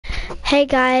Hey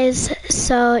guys,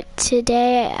 so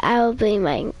today I will be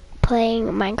playing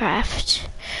Minecraft.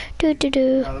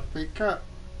 Gotta pick up.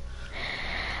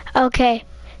 Okay,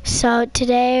 so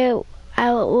today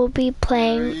I will be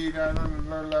playing. You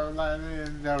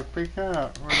gotta pick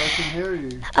up where they can hear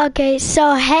you. Okay,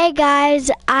 so hey guys,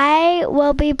 I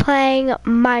will be playing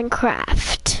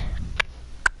Minecraft.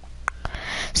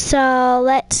 So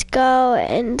let's go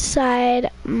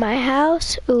inside my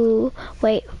house. Ooh,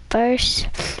 wait, first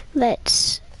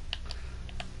let's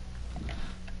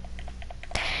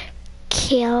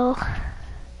kill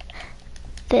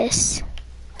this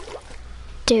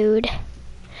dude.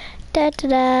 Da da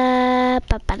da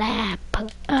ba ba da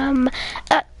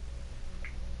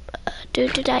do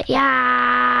do da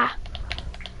yeah.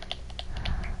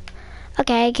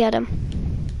 Okay, I killed him.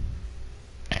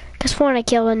 Cause when I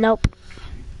killed him, nope.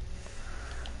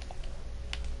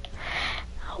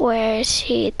 Where is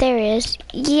he? There he is.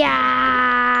 Yeah.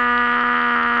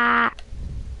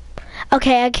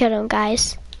 Okay, I killed him,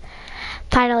 guys.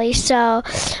 Finally, so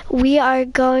we are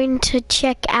going to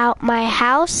check out my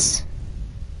house.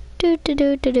 Do do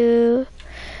do do do.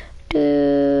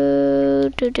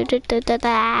 Do do do do do do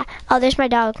da. Oh, there's my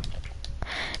dog.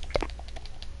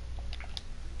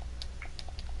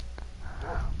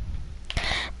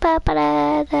 Ba ba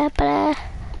da da ba da.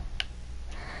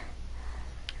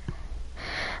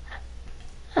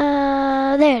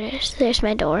 There it is. There's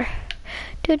my door.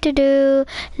 Do do do.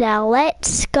 Now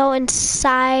let's go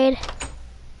inside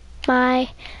my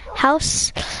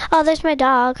house. Oh, there's my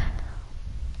dog.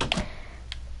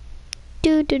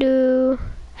 Do do do.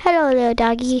 Hello, little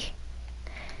doggy.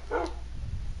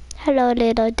 Hello,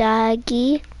 little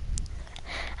doggy.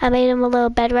 I made him a little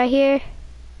bed right here.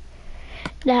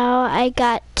 Now I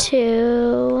got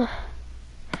to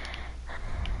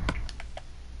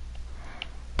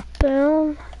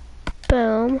boom,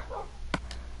 boom,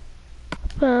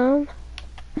 boom,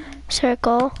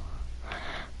 circle.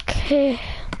 Okay.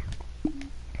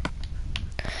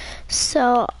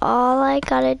 So all I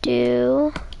gotta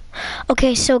do.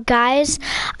 Okay, so guys,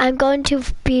 I'm going to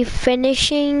be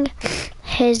finishing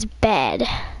his bed.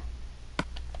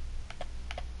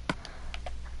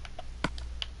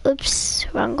 Oops,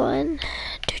 wrong one.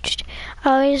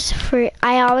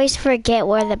 I always forget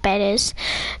where the bed is.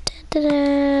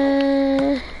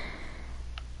 Da-da-da.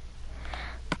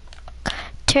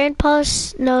 Turn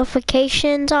post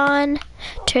notifications on.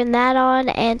 Turn that on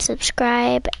and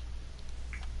subscribe.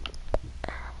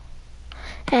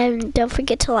 And don't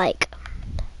forget to like.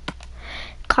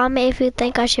 Comment if you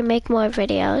think I should make more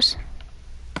videos.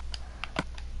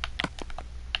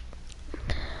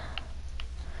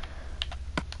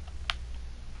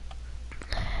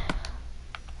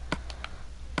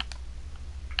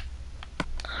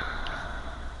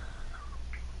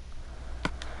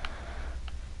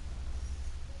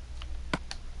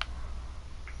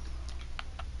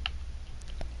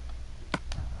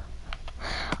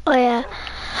 Oh yeah.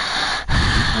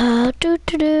 Do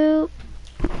do do.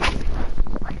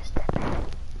 Where's the bed?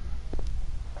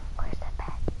 Where's the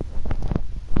bed?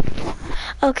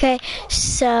 Okay,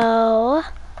 so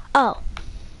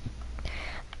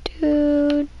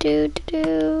do do do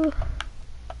do.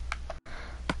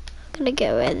 I'm gonna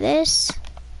get rid of this.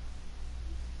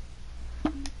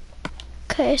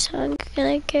 Okay, so I'm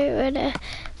gonna get rid of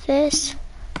this.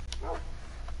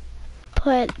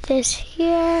 Put this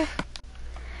here.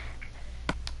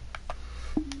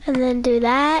 And then do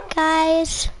that,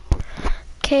 guys.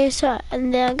 Okay, so,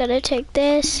 and then I'm gonna take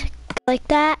this, like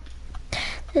that.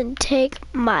 Then take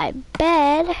my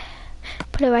bed,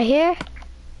 put it right here.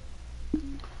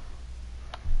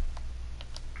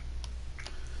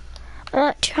 I'm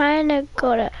not trying to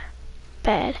go to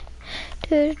bed.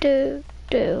 Do, do,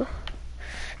 do.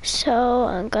 So,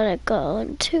 I'm gonna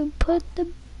go to put the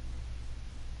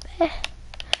bed.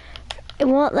 It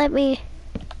won't let me.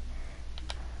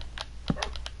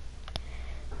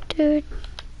 Dude,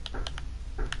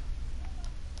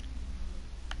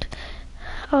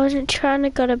 I wasn't trying to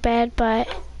go to bed, but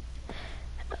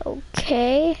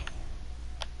okay.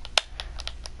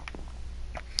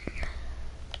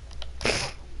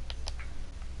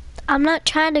 I'm not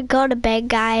trying to go to bed,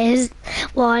 guys.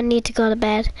 Well, I need to go to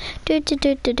bed. Do do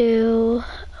do do do.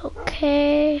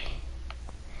 Okay.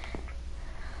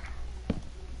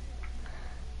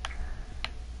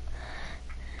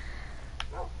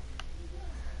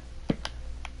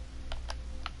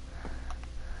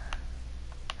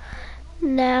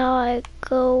 Now I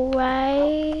go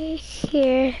right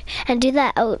here and do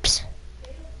that. Oops.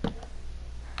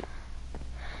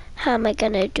 How am I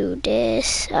gonna do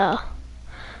this? Oh,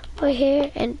 over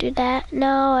here and do that.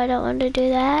 No, I don't want to do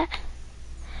that.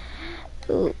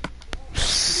 Oop.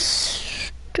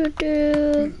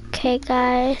 Okay,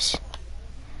 guys.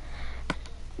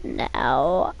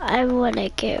 Now I want to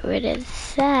get rid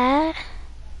of that,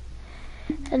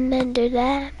 and then do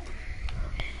that.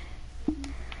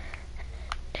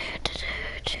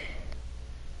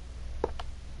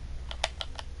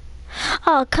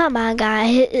 Oh, come on,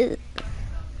 guys.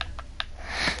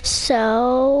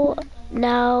 So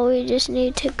now we just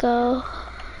need to go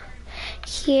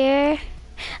here.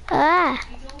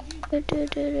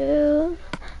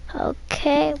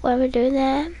 Okay, why we doing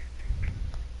that?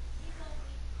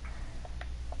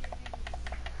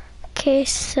 Okay,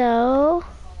 so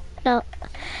no.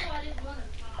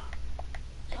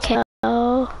 Okay,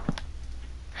 so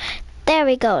there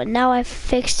we go. Now I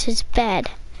fixed his bed.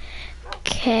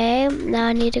 Okay, now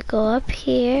I need to go up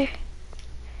here.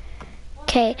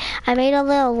 Okay, I made a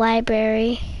little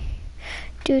library.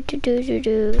 I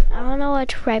don't know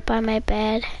what's right by my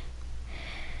bed.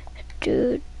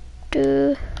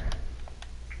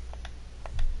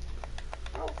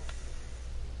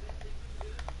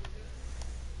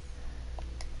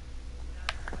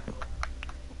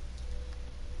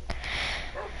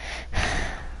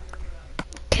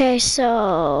 Okay,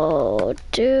 so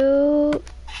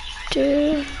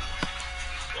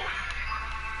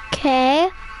okay.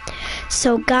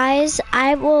 So guys,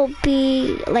 I will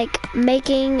be like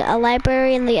making a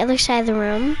library in the other side of the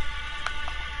room.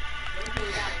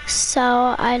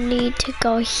 So I need to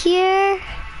go here.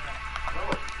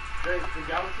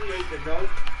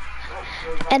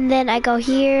 And then I go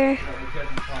here.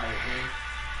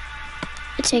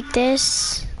 I take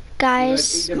this,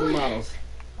 guys.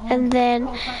 And then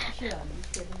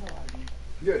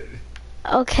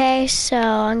okay, so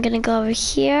I'm gonna go over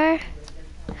here.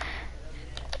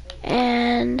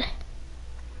 And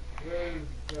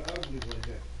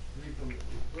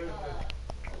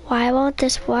why won't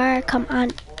this work? Come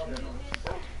on.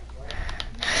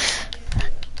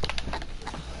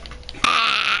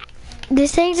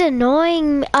 This thing's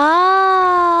annoying me. Oh,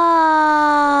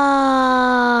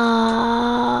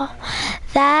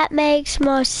 that makes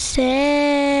more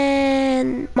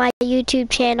sense. My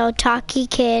YouTube channel, Talkie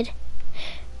Kid.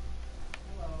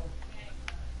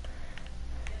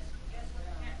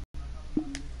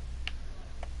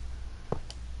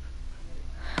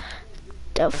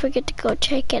 Don't forget to go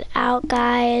check it out,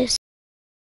 guys.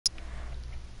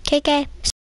 Okay,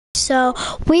 so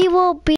we will be